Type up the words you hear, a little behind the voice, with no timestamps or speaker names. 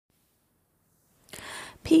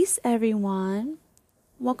Peace, everyone.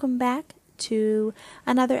 Welcome back to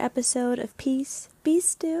another episode of Peace, Be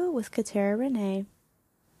Still with Katera Renee.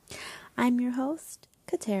 I'm your host,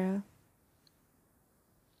 Katera.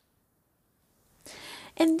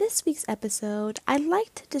 In this week's episode, I'd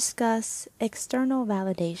like to discuss external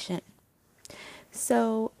validation.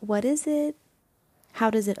 So, what is it? How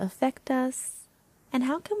does it affect us? And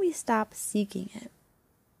how can we stop seeking it?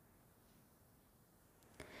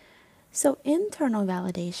 So, internal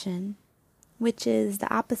validation, which is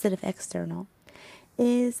the opposite of external,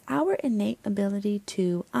 is our innate ability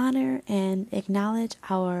to honor and acknowledge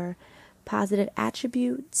our positive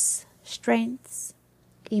attributes, strengths,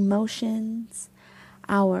 emotions,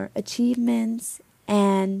 our achievements,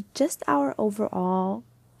 and just our overall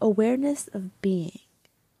awareness of being.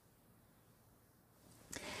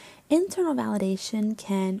 Internal validation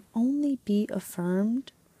can only be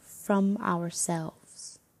affirmed from ourselves.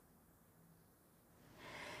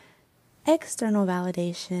 External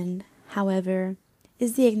validation, however,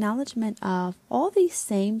 is the acknowledgement of all these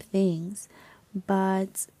same things,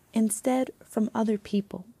 but instead from other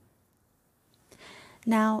people.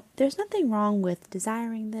 Now, there's nothing wrong with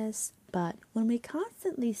desiring this, but when we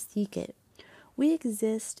constantly seek it, we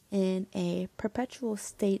exist in a perpetual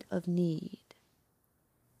state of need.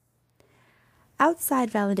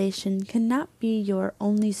 Outside validation cannot be your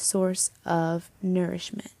only source of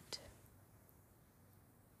nourishment.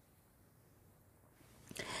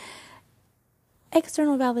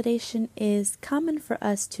 External validation is common for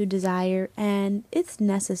us to desire and it's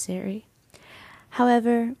necessary.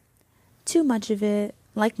 However, too much of it,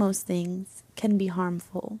 like most things, can be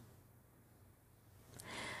harmful.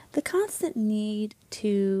 The constant need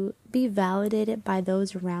to be validated by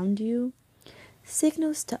those around you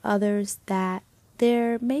signals to others that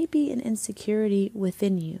there may be an insecurity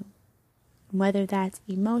within you, whether that's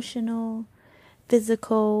emotional,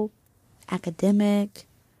 physical, academic,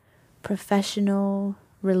 professional,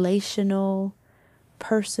 relational,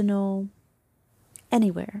 personal,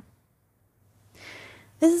 anywhere.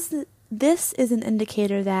 This is an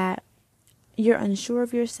indicator that you're unsure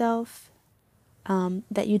of yourself,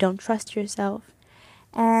 that you don't trust yourself,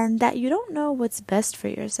 and that you don't know what's best for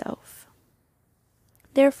yourself.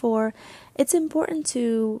 Therefore, it's important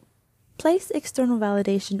to place external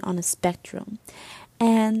validation on a spectrum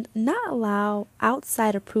and not allow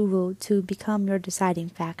outside approval to become your deciding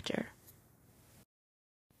factor.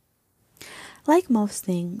 Like most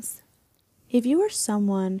things, if you are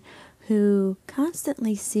someone who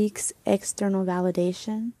constantly seeks external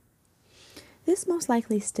validation, this most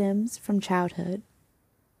likely stems from childhood.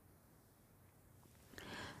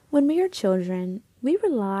 When we are children, we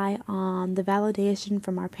rely on the validation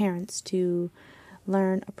from our parents to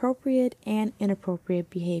learn appropriate and inappropriate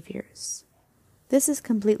behaviors. This is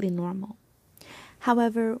completely normal.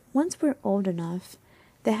 However, once we're old enough,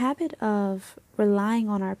 the habit of relying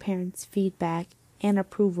on our parents' feedback and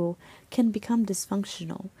approval can become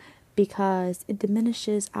dysfunctional because it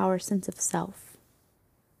diminishes our sense of self.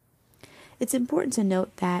 It's important to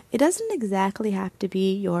note that it doesn't exactly have to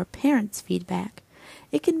be your parents' feedback.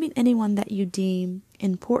 It can be anyone that you deem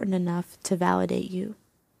important enough to validate you.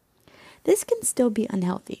 This can still be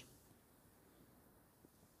unhealthy.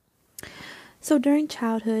 So during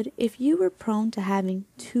childhood, if you were prone to having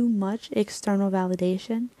too much external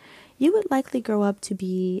validation, you would likely grow up to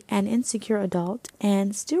be an insecure adult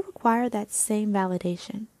and still require that same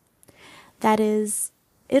validation. That is,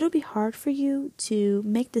 it'll be hard for you to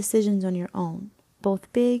make decisions on your own,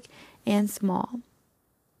 both big and small.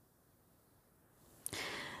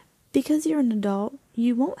 Because you're an adult,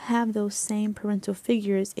 you won't have those same parental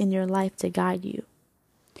figures in your life to guide you.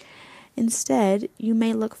 Instead, you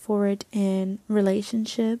may look for it in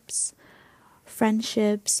relationships,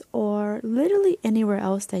 friendships, or literally anywhere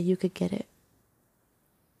else that you could get it.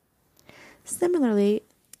 Similarly,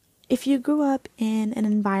 if you grew up in an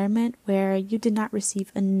environment where you did not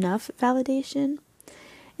receive enough validation,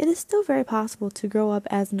 it is still very possible to grow up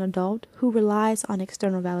as an adult who relies on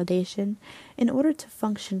external validation in order to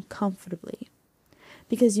function comfortably,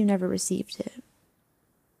 because you never received it.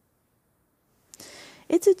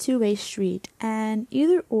 It's a two-way street, and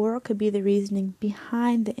either or could be the reasoning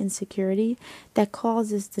behind the insecurity that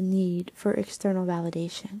causes the need for external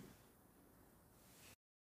validation.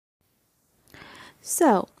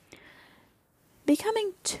 So,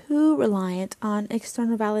 becoming too reliant on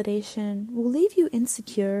external validation will leave you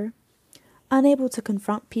insecure, unable to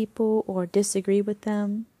confront people or disagree with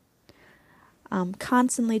them,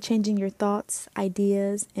 constantly changing your thoughts,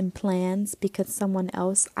 ideas, and plans because someone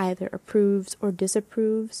else either approves or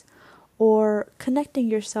disapproves, or connecting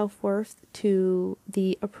your self-worth to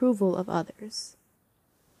the approval of others.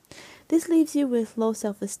 This leaves you with low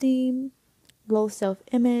self-esteem, low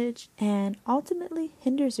self-image, and ultimately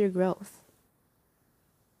hinders your growth.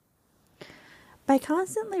 By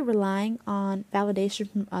constantly relying on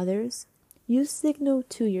validation from others, you signal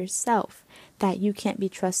to yourself that you can't be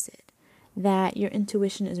trusted, that your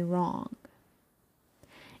intuition is wrong.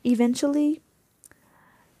 Eventually,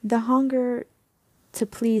 the hunger to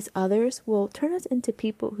please others will turn us into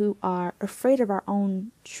people who are afraid of our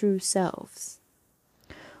own true selves.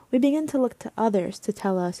 We begin to look to others to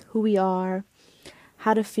tell us who we are,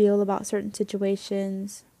 how to feel about certain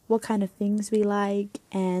situations, what kind of things we like,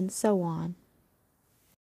 and so on.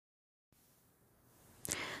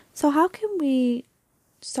 So how can we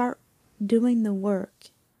start doing the work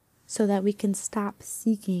so that we can stop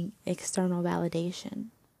seeking external validation?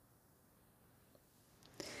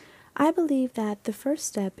 I believe that the first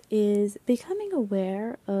step is becoming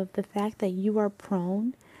aware of the fact that you are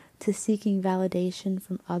prone to seeking validation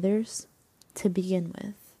from others to begin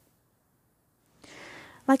with.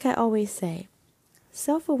 Like I always say,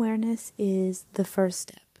 self-awareness is the first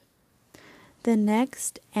step. The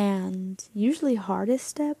next and usually hardest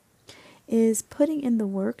step is putting in the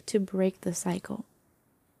work to break the cycle.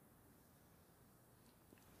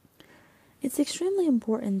 It's extremely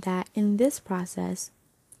important that in this process,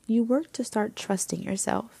 you work to start trusting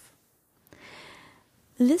yourself.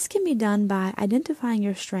 This can be done by identifying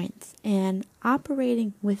your strengths and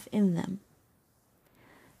operating within them.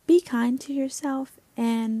 Be kind to yourself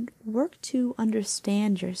and work to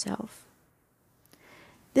understand yourself.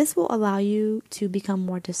 This will allow you to become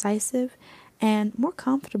more decisive and more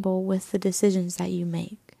comfortable with the decisions that you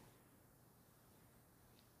make.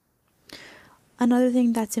 Another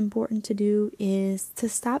thing that's important to do is to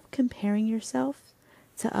stop comparing yourself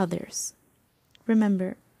to others.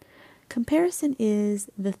 Remember, comparison is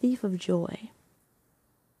the thief of joy.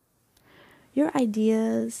 Your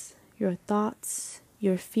ideas, your thoughts,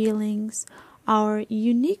 your feelings are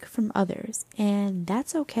unique from others, and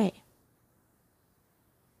that's okay.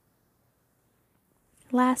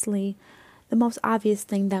 Lastly, the most obvious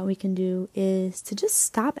thing that we can do is to just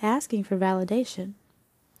stop asking for validation.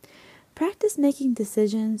 Practice making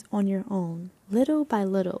decisions on your own, little by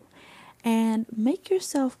little, and make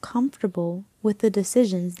yourself comfortable with the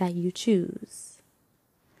decisions that you choose.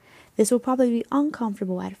 This will probably be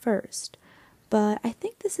uncomfortable at first, but I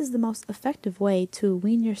think this is the most effective way to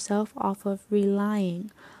wean yourself off of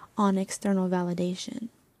relying on external validation.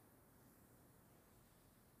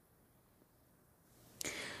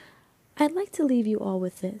 I'd like to leave you all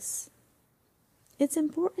with this. It's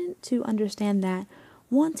important to understand that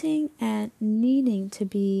wanting and needing to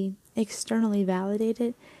be externally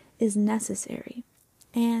validated is necessary,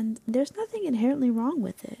 and there's nothing inherently wrong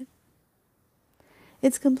with it.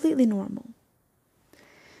 It's completely normal.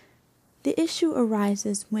 The issue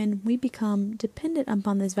arises when we become dependent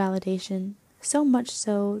upon this validation, so much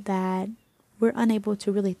so that we're unable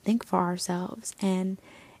to really think for ourselves, and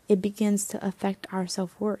it begins to affect our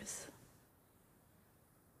self-worth.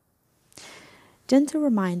 Gentle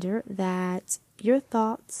reminder that your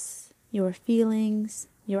thoughts, your feelings,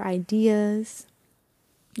 your ideas,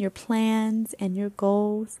 your plans, and your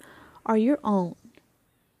goals are your own.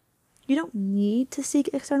 You don't need to seek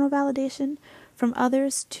external validation from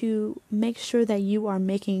others to make sure that you are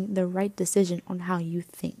making the right decision on how you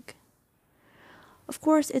think. Of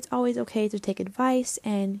course, it's always okay to take advice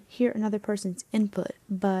and hear another person's input,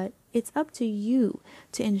 but it's up to you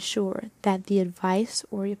to ensure that the advice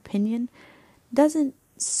or opinion doesn't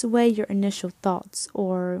sway your initial thoughts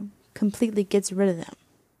or completely gets rid of them.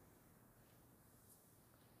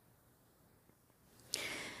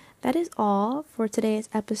 That is all for today's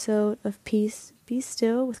episode of Peace Be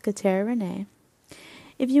Still with Katera Renee.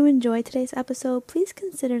 If you enjoyed today's episode, please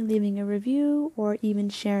consider leaving a review or even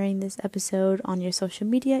sharing this episode on your social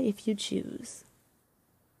media if you choose.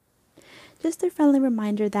 Just a friendly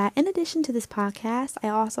reminder that in addition to this podcast, I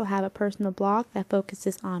also have a personal blog that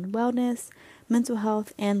focuses on wellness, mental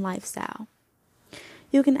health, and lifestyle.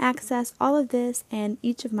 You can access all of this and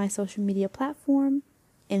each of my social media platforms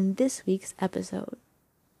in this week's episode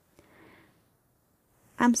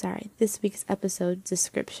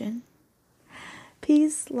description.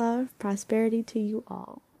 Peace, love, prosperity to you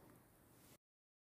all.